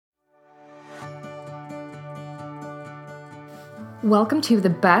Welcome to the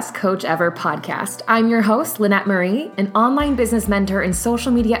Best Coach Ever podcast. I'm your host, Lynette Marie, an online business mentor and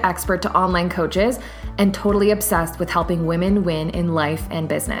social media expert to online coaches, and totally obsessed with helping women win in life and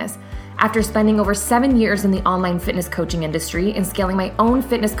business. After spending over 7 years in the online fitness coaching industry and scaling my own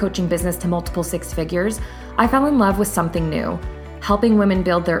fitness coaching business to multiple six figures, I fell in love with something new, helping women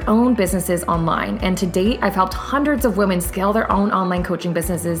build their own businesses online. And to date, I've helped hundreds of women scale their own online coaching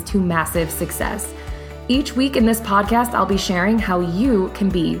businesses to massive success. Each week in this podcast, I'll be sharing how you can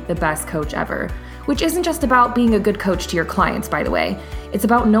be the best coach ever, which isn't just about being a good coach to your clients, by the way. It's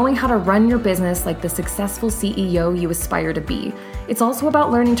about knowing how to run your business like the successful CEO you aspire to be. It's also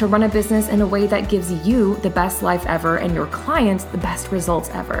about learning to run a business in a way that gives you the best life ever and your clients the best results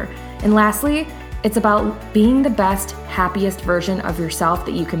ever. And lastly, it's about being the best, happiest version of yourself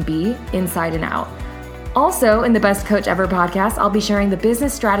that you can be inside and out. Also, in the Best Coach Ever podcast, I'll be sharing the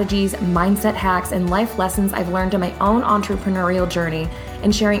business strategies, mindset hacks, and life lessons I've learned in my own entrepreneurial journey,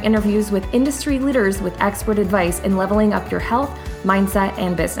 and sharing interviews with industry leaders with expert advice in leveling up your health, mindset,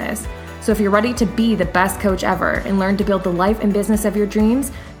 and business. So if you're ready to be the best coach ever and learn to build the life and business of your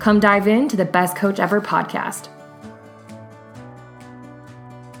dreams, come dive into the Best Coach Ever podcast.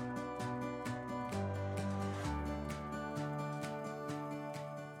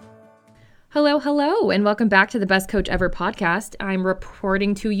 Hello, and welcome back to the Best Coach Ever podcast. I'm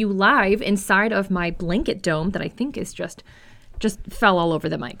reporting to you live inside of my blanket dome that I think is just fell all over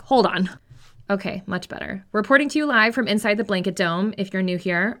the mic. Hold on. Okay, much better. Reporting to you live from inside the blanket dome. If you're new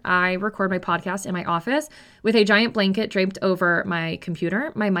here, I record my podcast in my office with a giant blanket draped over my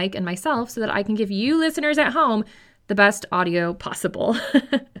computer, my mic, and myself so that I can give you listeners at home the best audio possible.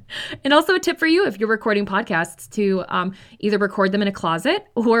 And also a tip for you if you're recording podcasts to either record them in a closet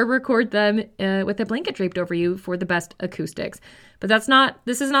or record them with a blanket draped over you for the best acoustics. But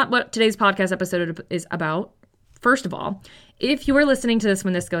this is not what today's podcast episode is about. First of all, if you are listening to this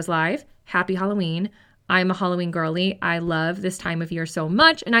when this goes live, happy Halloween. I'm a Halloween girly. I love this time of year so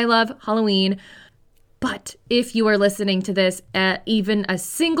much, and I love Halloween. But if you are listening to this at even a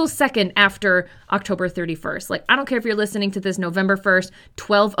single second after October 31st, I don't care if you're listening to this November 1st,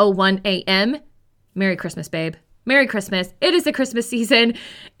 12:01 a.m., Merry Christmas, babe. Merry Christmas. It is the Christmas season.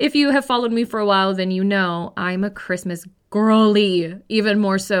 If you have followed me for a while, then you know I'm a Christmas girly, even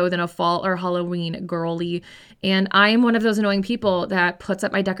more so than a fall or Halloween girly. And I am one of those annoying people that puts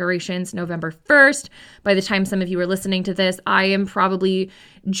up my decorations November 1st. By the time some of you are listening to this, I am probably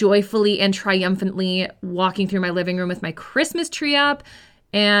joyfully and triumphantly walking through my living room with my Christmas tree up.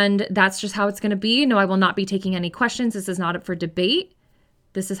 And that's just how it's going to be. No, I will not be taking any questions. This is not up for debate.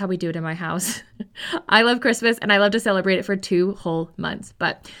 This is how we do it in my house. I love Christmas and I love to celebrate it for 2 whole months.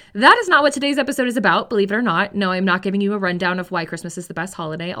 But that is not what today's episode is about, believe it or not. No, I'm not giving you a rundown of why Christmas is the best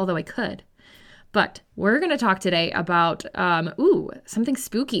holiday, although I could. But we're going to talk today about, something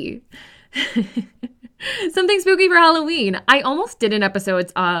spooky. Something spooky for Halloween. I almost did an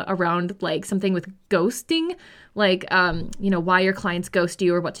episode around something with ghosting, why your clients ghost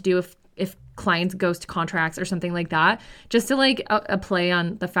you or what to do if clients ghost contracts or something like that, just to a play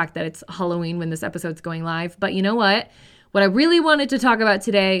on the fact that it's Halloween when this episode's going live. But you know what? What I really wanted to talk about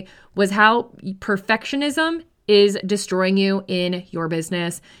today was how perfectionism is destroying you in your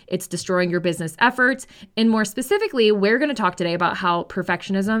business. It's destroying your business efforts. And more specifically, we're going to talk today about how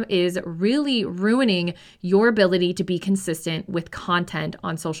perfectionism is really ruining your ability to be consistent with content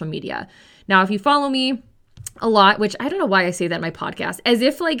on social media. Now, if you follow me a lot, which I don't know why I say that in my podcast, as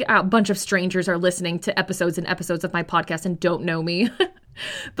if a bunch of strangers are listening to episodes and episodes of my podcast and don't know me.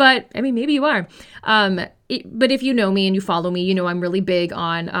 But I mean, maybe you are. But if you know me and you follow me, you know I'm really big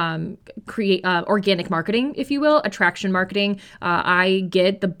on organic marketing, if you will, attraction marketing. I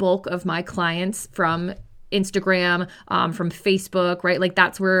get the bulk of my clients from Instagram, from Facebook, right?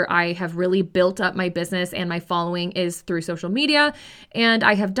 That's where I have really built up my business, and my following is through social media. And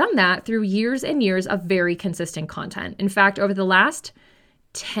I have done that through years and years of very consistent content. In fact, over the last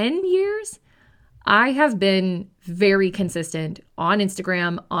 10 years, I have been very consistent on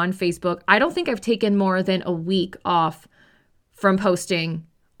Instagram, on Facebook. I don't think I've taken more than a week off from posting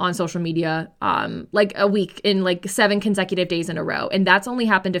on social media, a week in 7 consecutive days in a row. And that's only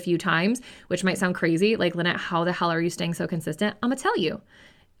happened a few times, which might sound crazy. Lynette, how the hell are you staying so consistent? I'm gonna tell you.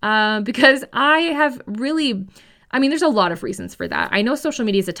 Because I have really, there's a lot of reasons for that. I know social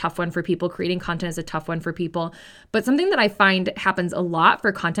media is a tough one for people. Creating content is a tough one for people. But something that I find happens a lot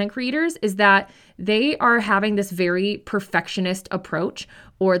for content creators is that they are having this very perfectionist approach,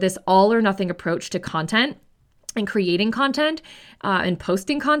 or this all or nothing approach to content and creating content and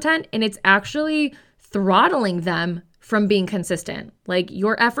posting content. And it's actually throttling them from being consistent.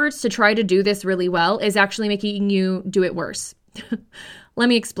 Your efforts to try to do this really well is actually making you do it worse. Let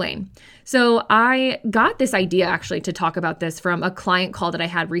me explain. So I got this idea actually to talk about this from a client call that I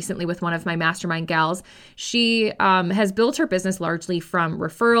had recently with one of my mastermind gals. She has built her business largely from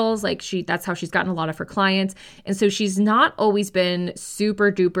referrals. That's how she's gotten a lot of her clients. And so she's not always been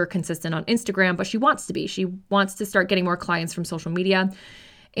super duper consistent on Instagram, but she wants to be. She wants to start getting more clients from social media.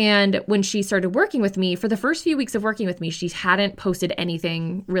 And when she started working with me, for the first few weeks of working with me, she hadn't posted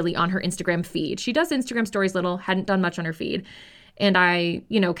anything really on her Instagram feed. She does Instagram stories little, hadn't done much on her feed. And I,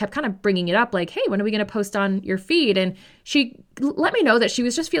 kept kind of bringing it up like, hey, when are we going to post on your feed? And she let me know that she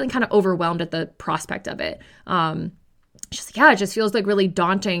was just feeling kind of overwhelmed at the prospect of it. She's like, yeah, it just feels like really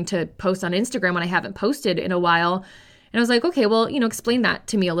daunting to post on Instagram when I haven't posted in a while. And I was like, okay, well, explain that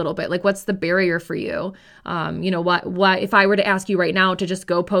to me a little bit. Like, what's the barrier for you? What if I were to ask you right now to just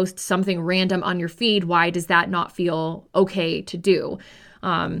go post something random on your feed, why does that not feel okay to do?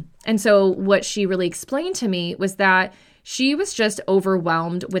 And so what she really explained to me was that she was just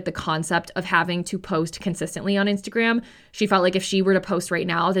overwhelmed with the concept of having to post consistently on Instagram. She felt like if she were to post right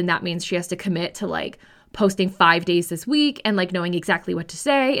now, then that means she has to commit to posting 5 days this week and knowing exactly what to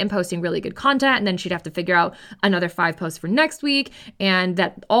say and posting really good content. And then she'd have to figure out another 5 posts for next week. And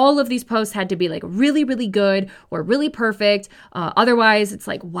that all of these posts had to be really, really good or really perfect. Otherwise, it's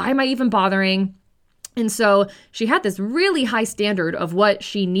why am I even bothering? And so she had this really high standard of what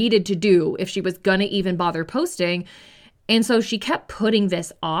she needed to do if she was going to even bother posting. And so she kept putting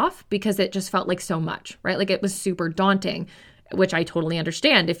this off because it just felt like so much, right? It was super daunting, which I totally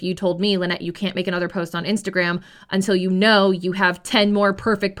understand. If you told me, Lynette, you can't make another post on Instagram until you have 10 more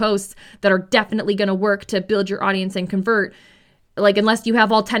perfect posts that are definitely going to work to build your audience and convert, unless you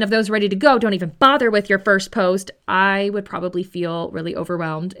have all 10 of those ready to go, don't even bother with your first post, I would probably feel really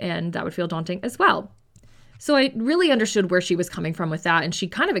overwhelmed, and that would feel daunting as well. So I really understood where she was coming from with that. And she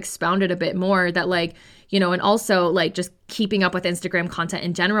kind of expounded a bit more that and also just keeping up with Instagram content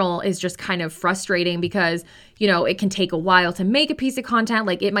in general is just kind of frustrating because, it can take a while to make a piece of content.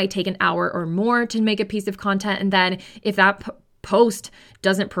 It might take an hour or more to make a piece of content. And then if that post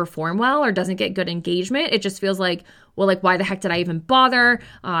doesn't perform well or doesn't get good engagement, it just feels why the heck did I even bother?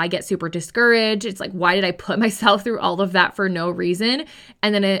 I get super discouraged. It's why did I put myself through all of that for no reason?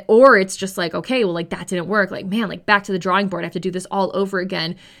 And then it's just okay, well, that didn't work. Back to the drawing board. I have to do this all over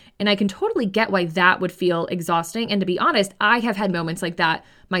again. And I can totally get why that would feel exhausting. And to be honest, I have had moments like that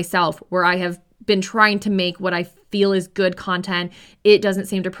myself where I have been trying to make what I feel is good content. It doesn't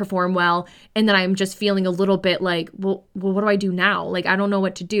seem to perform well. And then I'm just feeling a little bit well, what do I do now? I don't know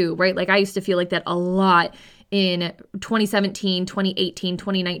what to do, right? I used to feel like that a lot in 2017, 2018,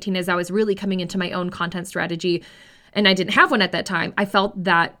 2019, as I was really coming into my own content strategy. And I didn't have one at that time. I felt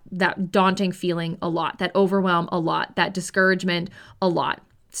that daunting feeling a lot, that overwhelm a lot, that discouragement a lot.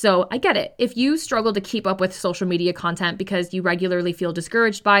 So I get it. If you struggle to keep up with social media content because you regularly feel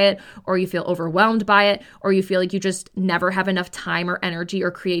discouraged by it, or you feel overwhelmed by it, or you feel like you just never have enough time or energy or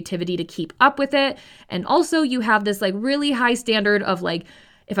creativity to keep up with it, and also you have this really high standard of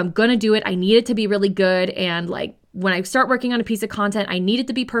if I'm going to do it, I need it to be really good. And when I start working on a piece of content, I need it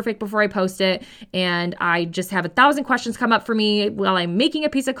to be perfect before I post it. And I just have 1,000 questions come up for me while I'm making a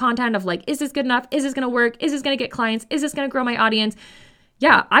piece of content of is this good enough? Is this going to work? Is this going to get clients? Is this going to grow my audience?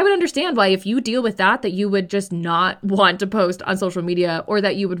 Yeah, I would understand why if you deal with that you would just not want to post on social media, or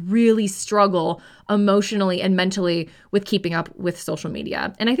that you would really struggle emotionally and mentally with keeping up with social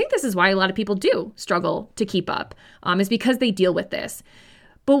media. And I think this is why a lot of people do struggle to keep up, is because they deal with this.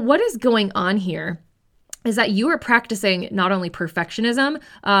 But what is going on here is that you are practicing not only perfectionism,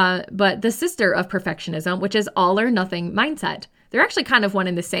 but the sister of perfectionism, which is all or nothing mindset. They're actually kind of one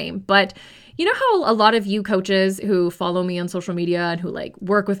and the same. But you know how a lot of you coaches who follow me on social media and who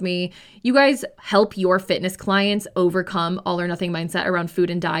work with me, you guys help your fitness clients overcome all or nothing mindset around food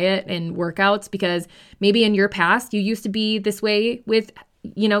and diet and workouts, because maybe in your past you used to be this way with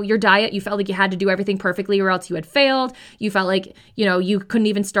your diet. You felt like you had to do everything perfectly or else you had failed. You felt like, you couldn't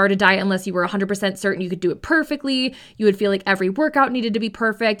even start a diet unless you were 100% certain you could do it perfectly. You would feel like every workout needed to be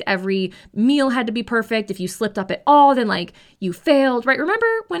perfect. Every meal had to be perfect. If you slipped up at all, then you failed, right? Remember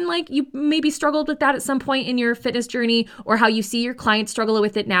when you maybe struggled with that at some point in your fitness journey, or how you see your clients struggle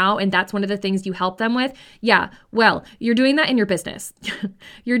with it now, and that's one of the things you help them with? Yeah, well, you're doing that in your business.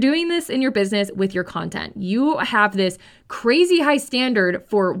 You're doing this in your business with your content. You have this crazy high standard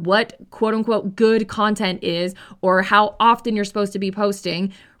for what quote unquote good content is, or how often you're supposed to be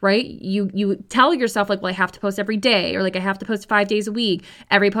posting, right? You tell yourself well, I have to post every day, or I have to post 5 days a week.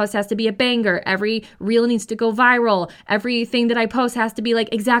 Every post has to be a banger. Every reel needs to go viral. Everything that I post has to be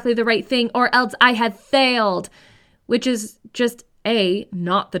exactly the right thing, or else I have failed, which is just A,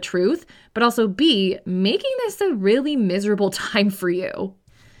 not the truth, but also B, making this a really miserable time for you.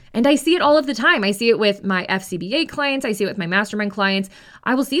 And I see it all of the time. I see it with my FCBA clients. I see it with my mastermind clients.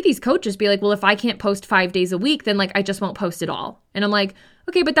 I will see these coaches be like, well, if I can't post 5 days a week, then like I just won't post at all. And I'm like,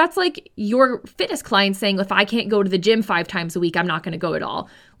 okay, but that's like your fitness clients saying, if I can't go to the gym 5 times a week, I'm not going to go at all.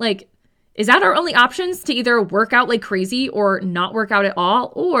 Like, is that our only options, to either work out like crazy or not work out at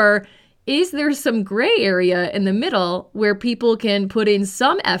all? Or is there some gray area in the middle where people can put in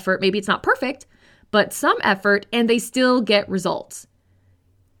some effort? Maybe it's not perfect, but some effort, and they still get results.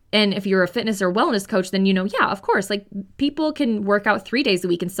 And if you're a fitness or wellness coach, then yeah, of course, like people can work out 3 days a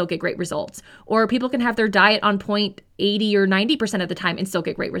week and still get great results. Or people can have their diet on point 80 or 90% of the time and still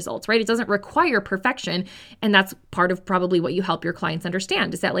get great results, right? It doesn't require perfection. And that's part of probably what you help your clients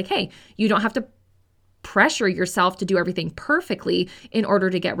understand, is that like, hey, you don't have to pressure yourself to do everything perfectly in order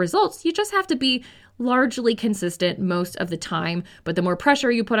to get results. You just have to be largely consistent most of the time. But the more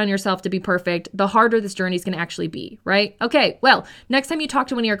pressure you put on yourself to be perfect, the harder this journey is going to actually be, right? Okay, well, next time you talk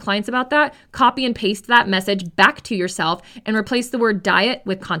to one of your clients about that, copy and paste that message back to yourself and replace the word diet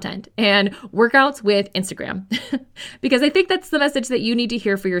with content and workouts with Instagram. Because I think that's the message that you need to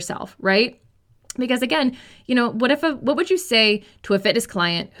hear for yourself, right? Because again, what would you say to a fitness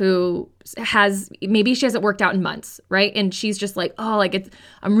client who maybe she hasn't worked out in months, right? And she's just like, oh, like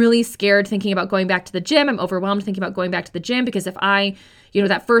I'm really scared thinking about going back to the gym. I'm overwhelmed thinking about going back to the gym because if I,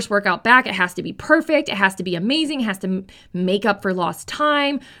 that first workout back, it has to be perfect. It has to be amazing. It has to make up for lost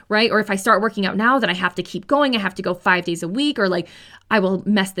time, right? Or if I start working out now, then I have to keep going. I have to go 5 days a week, or like I will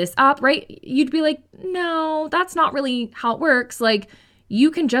mess this up, right? You'd be like, no, that's not really how it works. Like, you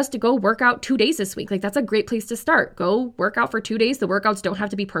can just go work out 2 days this week. Like that's a great place to start. Go work out for 2 days. The workouts don't have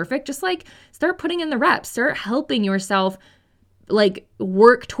to be perfect. Just like start putting in the reps, start helping yourself like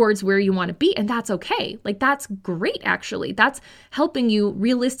work towards where you want to be. And that's okay. Like that's great, actually. That's helping you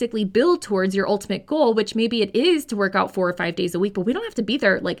realistically build towards your ultimate goal, which maybe it is to work out 4 or 5 days a week, but we don't have to be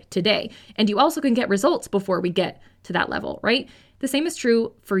there like today. And you also can get results before we get to that level, right? The same is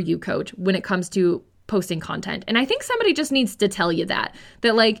true for you, coach, when it comes to posting content. And I think somebody just needs to tell you that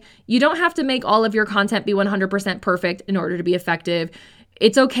like, you don't have to make all of your content be 100% perfect in order to be effective.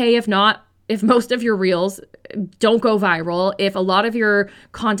 It's okay if most of your reels don't go viral, if a lot of your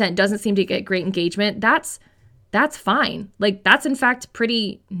content doesn't seem to get great engagement, that's fine. Like that's in fact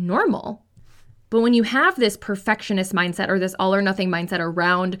pretty normal. But when you have this perfectionist mindset or this all or nothing mindset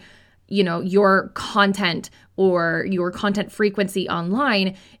around your content or your content frequency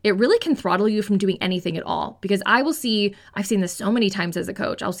online, it really can throttle you from doing anything at all. Because I've seen this so many times as a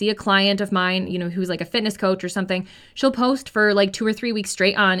coach. I'll see a client of mine, who's like a fitness coach or something. She'll post for like 2 or 3 weeks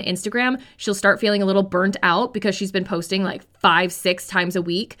straight on Instagram. She'll start feeling a little burnt out because she's been posting like 5-6 times a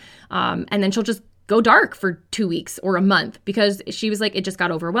week. And then she'll just go dark for 2 weeks or a month because she was like, it just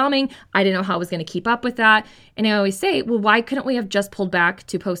got overwhelming. I didn't know how I was going to keep up with that. And I always say, well, why couldn't we have just pulled back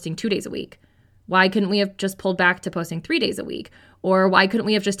to posting 2 days a week? Why couldn't we have just pulled back to posting 3 days a week? Or why couldn't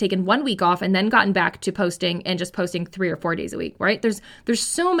we have just taken 1 week off and then gotten back to posting and just posting 3 or 4 days a week, right? There's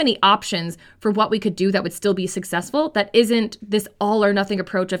so many options for what we could do that would still be successful that isn't this all or nothing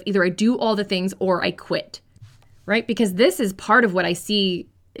approach of either I do all the things or I quit, right? Because this is part of what I see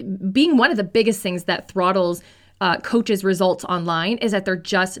being one of the biggest things that throttles coaches' results online is that they're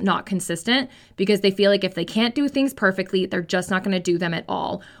just not consistent because they feel like if they can't do things perfectly, they're just not going to do them at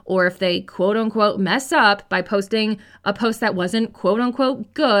all. Or if they quote unquote mess up by posting a post that wasn't quote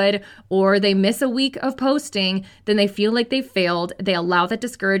unquote good, or they miss a week of posting, then they feel like they failed. They allow that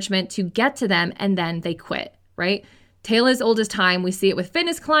discouragement to get to them and then they quit, right? Tale as old as time. We see it with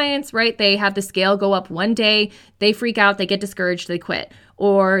fitness clients, right? They have the scale go up one day, they freak out, they get discouraged, they quit.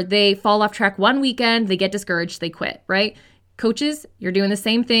 Or they fall off track one weekend, they get discouraged, they quit, right? Coaches, you're doing the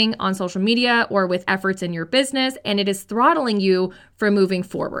same thing on social media or with efforts in your business, and it is throttling you from moving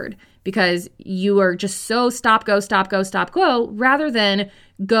forward because you are just so stop, go, rather than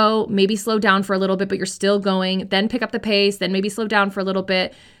go, maybe slow down for a little bit, but you're still going, then pick up the pace, then maybe slow down for a little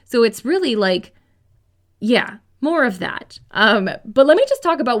bit. So it's really like, yeah, more of that. But let me just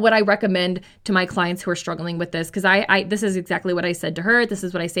talk about what I recommend to my clients who are struggling with this, because I this is exactly what I said to her. This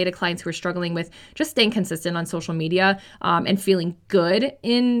is what I say to clients who are struggling with just staying consistent on social media and feeling good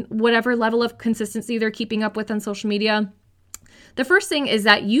in whatever level of consistency they're keeping up with on social media. The first thing is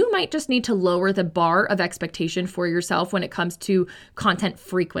that you might just need to lower the bar of expectation for yourself when it comes to content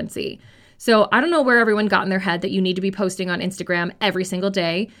frequency. So I don't know where everyone got in their head that you need to be posting on Instagram every single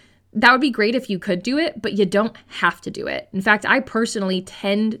day. that would be great if you could do it, but you don't have to do it. In fact, I personally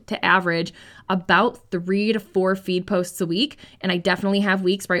tend to average about 3 to 4 feed posts a week. And I definitely have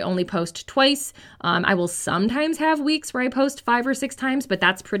weeks where I only post twice. I will sometimes have weeks where I post 5 or 6 times, but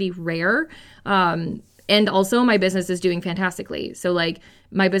that's pretty rare. And also my business is doing fantastically. So like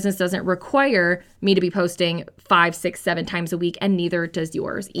my business doesn't require me to be posting 5, 6, 7 times a week, and neither does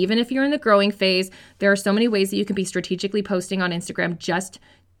yours. Even if you're in the growing phase, there are so many ways that you can be strategically posting on Instagram, just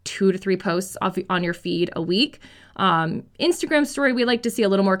 2 to 3 posts on your feed a week. Instagram story, we like to see a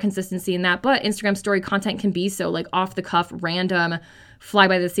little more consistency in that, but Instagram story content can be so like off the cuff, random, fly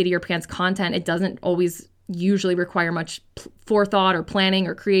by the seat of your pants content. It doesn't always usually require much forethought or planning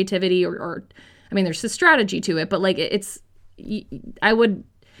or creativity or I mean, there's a strategy to it, but like I would,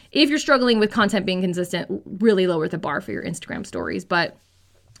 if you're struggling with content being consistent, really lower the bar for your Instagram stories. But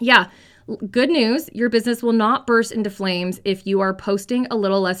yeah, good news, your business will not burst into flames if you are posting a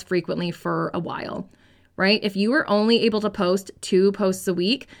little less frequently for a while, right? If you are only able to post 2 posts a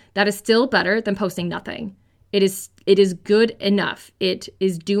week, that is still better than posting nothing. It is good enough. It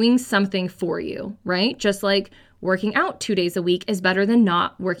is doing something for you, right? Just like working out 2 days a week is better than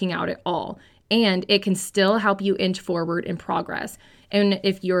not working out at all. And it can still help you inch forward in progress. And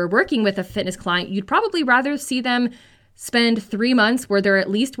if you're working with a fitness client, you'd probably rather see them spend 3 months where they're at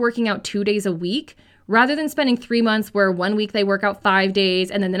least working out 2 days a week, rather than spending 3 months where 1 week they work out 5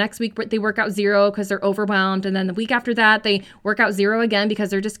 days, and then the next week they work out 0 because they're overwhelmed, and then the week after that they work out 0 again because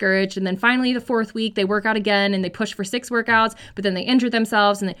they're discouraged, and then finally the 4th week they work out again and they push for 6 workouts, but then they injure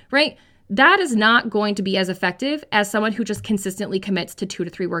themselves, and right? That is not going to be as effective as someone who just consistently commits to 2 to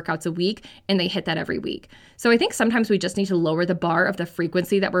 3 workouts a week and they hit that every week. So I think sometimes we just need to lower the bar of the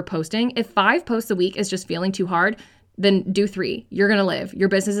frequency that we're posting. If 5 posts a week is just feeling too hard, then do 3. You're going to live. Your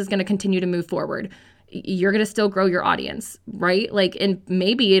business is going to continue to move forward. You're going to still grow your audience, right? Like, and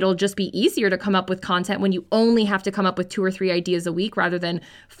maybe it'll just be easier to come up with content when you only have to come up with 2 or 3 ideas a week rather than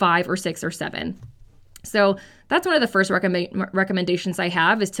 5 or 6 or 7. So that's one of the first recommendations I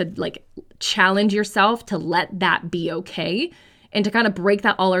have, is to like challenge yourself to let that be okay, and to kind of break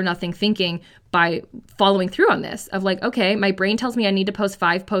that all or nothing thinking by following through on this of like, okay, my brain tells me I need to post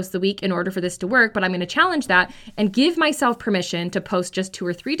 5 posts a week in order for this to work, but I'm going to challenge that and give myself permission to post just 2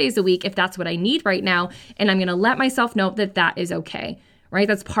 or 3 days a week if that's what I need right now. And I'm going to let myself know that that is okay, right?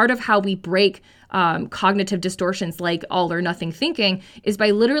 That's part of how we break cognitive distortions like all or nothing thinking, is by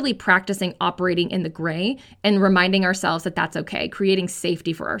literally practicing operating in the gray and reminding ourselves that that's okay, creating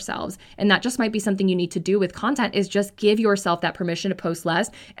safety for ourselves. And that just might be something you need to do with content, is just give yourself that permission to post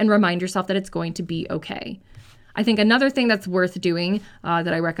less and remind yourself that it's going to be okay. I think another thing that's worth doing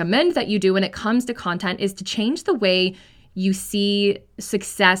that I recommend that you do when it comes to content is to change the way you see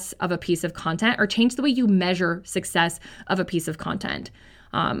success of a piece of content, or change the way you measure success of a piece of content.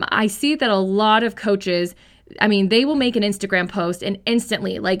 I see that a lot of coaches, I mean, they will make an Instagram post and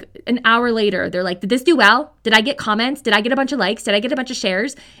instantly, like an hour later, they're like, did this do well? Did I get comments? Did I get a bunch of likes? Did I get a bunch of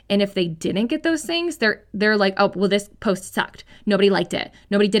shares? And if they didn't get those things, they're like, oh, well, this post sucked. Nobody liked it.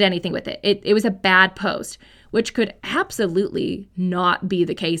 Nobody did anything with it. It was a bad post, which could absolutely not be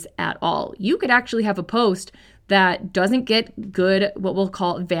the case at all. You could actually have a post that doesn't get good, what we'll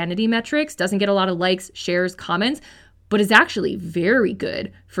call vanity metrics, doesn't get a lot of likes, shares, comments, but is actually very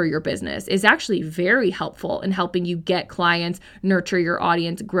good for your business, is actually very helpful in helping you get clients, nurture your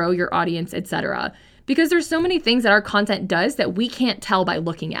audience, grow your audience, etc. Because there's so many things that our content does that we can't tell by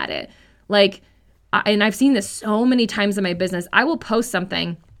looking at it. Like, and I've seen this so many times in my business, I will post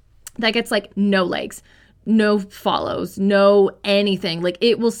something that gets like no likes, no follows, no anything. Like,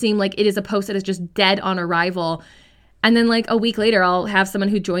 it will seem like it is a post that is just dead on arrival. And then like a week later, I'll have someone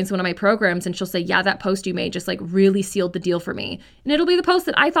who joins one of my programs and she'll say, yeah, that post you made just like really sealed the deal for me. And it'll be the post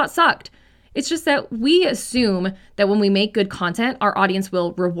that I thought sucked. It's just that we assume that when we make good content, our audience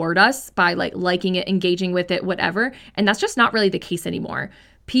will reward us by like liking it, engaging with it, whatever. And that's just not really the case anymore.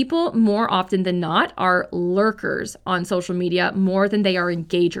 People more often than not are lurkers on social media more than they are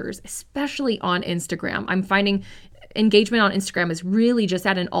engagers, especially on Instagram. I'm finding engagement on Instagram is really just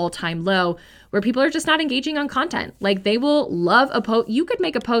at an all-time low, where people are just not engaging on content. Like, they will love a post. You could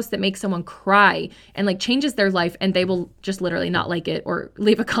make a post that makes someone cry and like changes their life, and they will just literally not like it or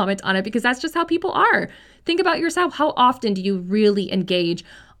leave a comment on it, because that's just how people are. Think about yourself. How often do you really engage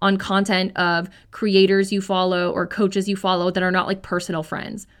on content of creators you follow or coaches you follow that are not like personal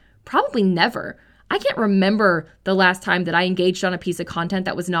friends? Probably never. I can't remember the last time that I engaged on a piece of content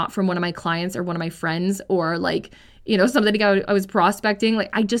that was not from one of my clients or one of my friends, or like, you know, something I was prospecting.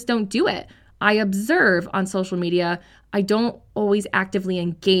 Like, I just don't do it. I observe on social media. I don't always actively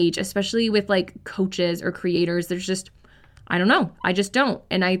engage, especially with like coaches or creators. I don't know. I just don't.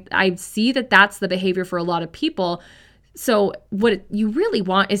 And I see that that's the behavior for a lot of people. So what you really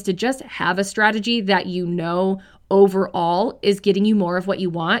want is to just have a strategy that you know overall is getting you more of what you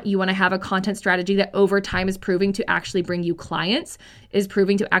want. You want to have a content strategy that over time is proving to actually bring you clients, is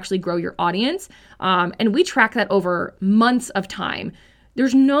proving to actually grow your audience. And we track that over months of time.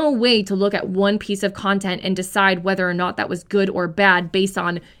 There's no way to look at one piece of content and decide whether or not that was good or bad based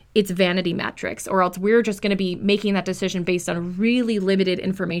on its vanity metrics, or else we're just going to be making that decision based on really limited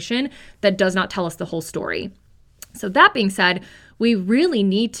information that does not tell us the whole story. So that being said, we really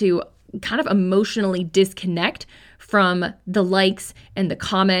need to kind of emotionally disconnect from the likes and the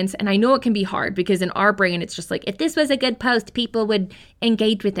comments. And I know it can be hard because in our brain, it's just like, if this was a good post, people would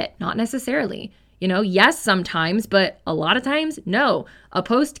engage with it. Not necessarily. Yes, sometimes, but a lot of times, no. A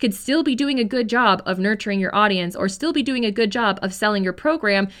post could still be doing a good job of nurturing your audience or still be doing a good job of selling your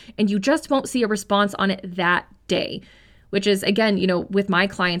program, and you just won't see a response on it that day. Which is, again, with my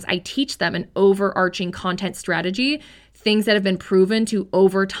clients, I teach them an overarching content strategy, things that have been proven to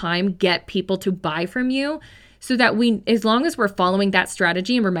over time get people to buy from you, so that as long as we're following that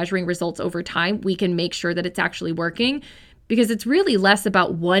strategy and we're measuring results over time, we can make sure that it's actually working. Because it's really less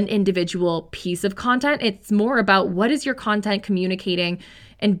about one individual piece of content. It's more about what is your content communicating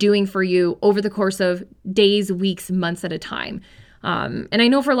and doing for you over the course of days, weeks, months at a time. And I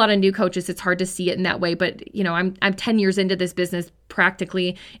know for a lot of new coaches, it's hard to see it in that way, but I'm 10 years into this business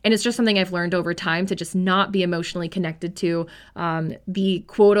practically, and it's just something I've learned over time to just not be emotionally connected to the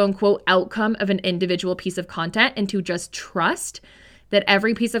quote unquote outcome of an individual piece of content, and to just trust that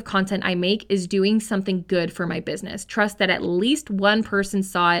every piece of content I make is doing something good for my business. Trust that at least one person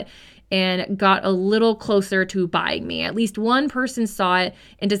saw it and got a little closer to buying me. At least one person saw it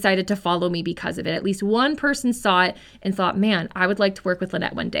and decided to follow me because of it. At least one person saw it and thought, man, I would like to work with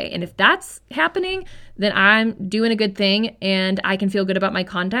Lynette one day. And if that's happening, then I'm doing a good thing and I can feel good about my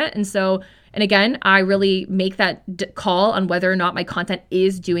content. And again, I really make that call on whether or not my content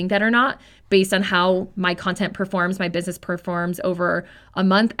is doing that or not based on how my content performs, my business performs over a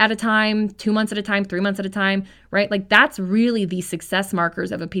month at a time, 2 months at a time, 3 months at a time, right? Like that's really the success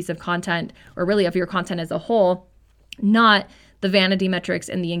markers of a piece of content, or really of your content as a whole, not the vanity metrics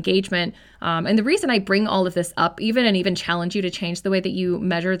and the engagement. And the reason I bring all of this up, even challenge you to change the way that you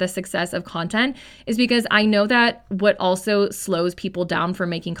measure the success of content, is because I know that what also slows people down from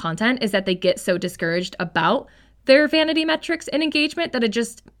making content is that they get so discouraged about their vanity metrics and engagement that it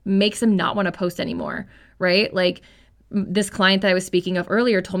just makes them not want to post anymore, right? Like this client that I was speaking of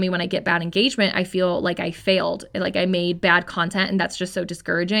earlier told me, when I get bad engagement, I feel like I failed, like I made bad content, and that's just so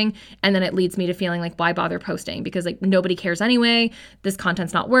discouraging. And then it leads me to feeling like, why bother posting? Because like nobody cares anyway, this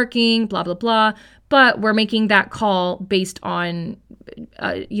content's not working, blah, blah, blah. But we're making that call based on,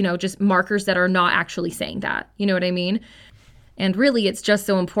 just markers that are not actually saying that. You know what I mean? And really, it's just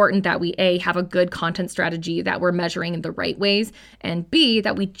so important that we, A, have a good content strategy that we're measuring in the right ways, and B,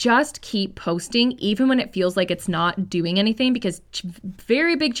 that we just keep posting even when it feels like it's not doing anything, because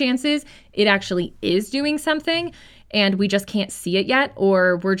very big chances it actually is doing something and we just can't see it yet,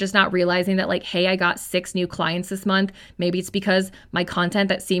 or we're just not realizing that like, hey, I got 6 new clients this month. Maybe it's because my content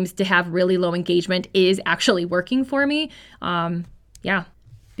that seems to have really low engagement is actually working for me.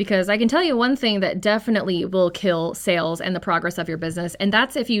 Because I can tell you one thing that definitely will kill sales and the progress of your business, and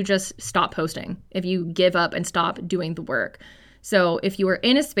that's if you just stop posting, if you give up and stop doing the work. So if you are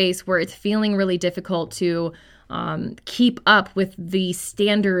in a space where it's feeling really difficult to keep up with the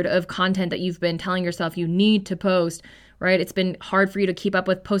standard of content that you've been telling yourself you need to post, right? It's been hard for you to keep up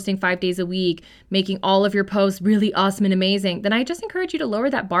with posting 5 days a week, making all of your posts really awesome and amazing, then I just encourage you to lower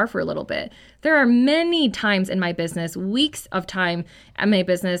that bar for a little bit. There are many times in my business, weeks of time at my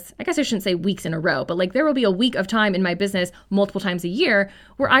business, I guess I shouldn't say weeks in a row, but like there will be a week of time in my business multiple times a year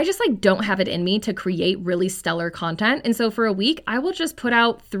where I just like don't have it in me to create really stellar content. And so for a week, I will just put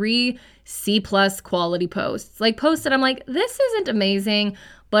out 3 C+ quality posts, like posts that I'm like, this isn't amazing,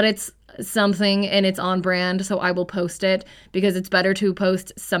 but it's something and it's on brand, so I will post it, because it's better to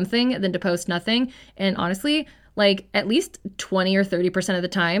post something than to post nothing. And honestly, like at least 20 or 30% of the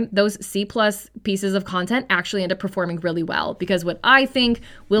time, those C+ pieces of content actually end up performing really well, because what I think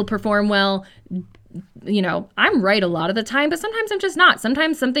will perform well, I'm right a lot of the time, but sometimes I'm just not.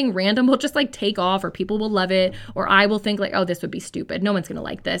 Sometimes something random will just like take off, or people will love it, or I will think like, oh, this would be stupid, no one's gonna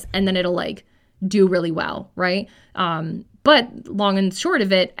like this, and then it'll like do really well, right? But long and short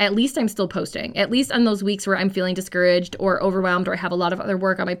of it, at least I'm still posting. At least on those weeks where I'm feeling discouraged or overwhelmed or I have a lot of other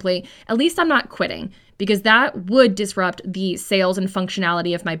work on my plate, at least I'm not quitting, because that would disrupt the sales and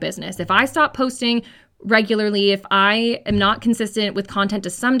functionality of my business. If I stop posting regularly, if I am not consistent with content to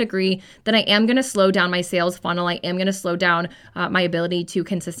some degree, then I am going to slow down my sales funnel. I am going to slow down my ability to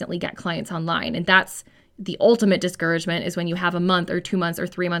consistently get clients online. And that's the ultimate discouragement, is when you have a month or 2 months or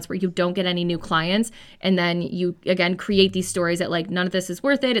 3 months where you don't get any new clients. And then you, again, create these stories that like, none of this is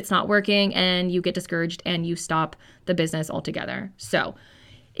worth it, it's not working, and you get discouraged and you stop the business altogether. So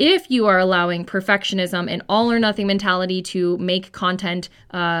if you are allowing perfectionism and all or nothing mentality to make content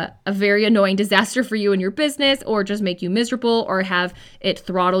a very annoying disaster for you and your business, or just make you miserable, or have it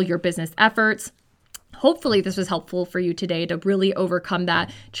throttle your business efforts, hopefully this was helpful for you today to really overcome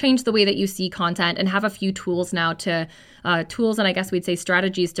that, change the way that you see content, and have a few tools now to, and I guess we'd say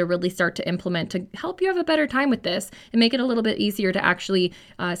strategies to really start to implement to help you have a better time with this and make it a little bit easier to actually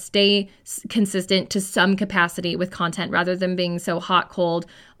stay consistent to some capacity with content, rather than being so hot, cold,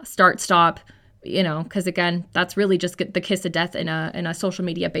 start, stop, because again, that's really just the kiss of death in a social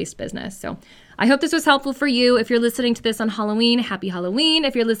media based business. So I hope this was helpful for you. If you're listening to this on Halloween, happy Halloween.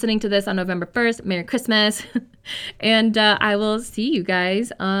 If you're listening to this on November 1st, Merry Christmas. And I will see you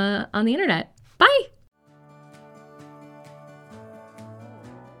guys on the internet. Bye.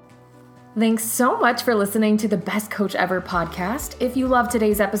 Thanks so much for listening to the Best Coach Ever podcast. If you loved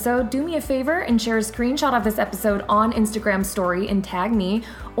today's episode, do me a favor and share a screenshot of this episode on Instagram story and tag me,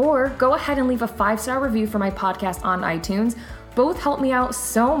 or go ahead and leave a 5-star review for my podcast on iTunes. Both help me out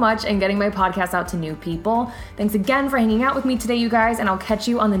so much in getting my podcast out to new people. Thanks again for hanging out with me today, you guys, and I'll catch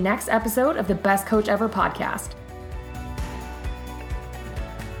you on the next episode of the Best Coach Ever podcast.